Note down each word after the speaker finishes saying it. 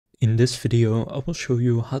In this video, I will show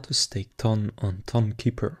you how to stake Ton on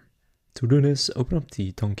Tonkeeper. To do this, open up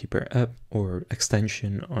the Tonkeeper app or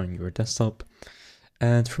extension on your desktop,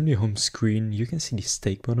 and from the home screen you can see the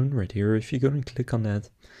stake button right here. If you go and click on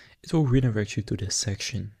that, it will redirect you to this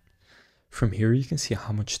section. From here you can see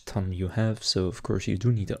how much Ton you have, so of course you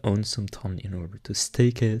do need to own some Ton in order to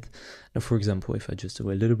stake it. Now for example, if I just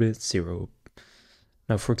do a little bit, 0.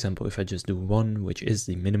 Now for example, if I just do 1, which is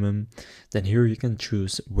the minimum, then here you can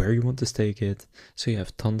choose where you want to stake it. So you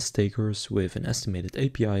have Ton stakers with an estimated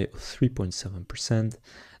API of 3.7%.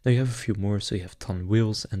 Now you have a few more, so you have Ton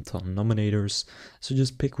wheels and Ton nominators. So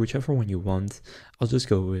just pick whichever one you want. I'll just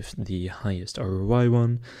go with the highest ROI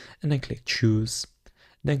one, and then click choose,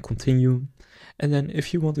 then continue. And then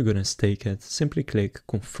if you want to go and stake it, simply click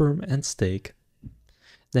confirm and stake,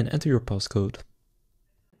 then enter your passcode.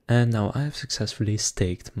 And now I have successfully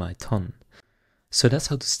staked my Ton. So that's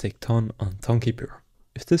how to stake Ton on Tonkeeper.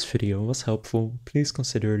 If this video was helpful, please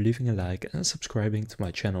consider leaving a like and subscribing to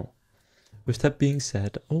my channel. With that being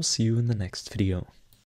said, I'll see you in the next video.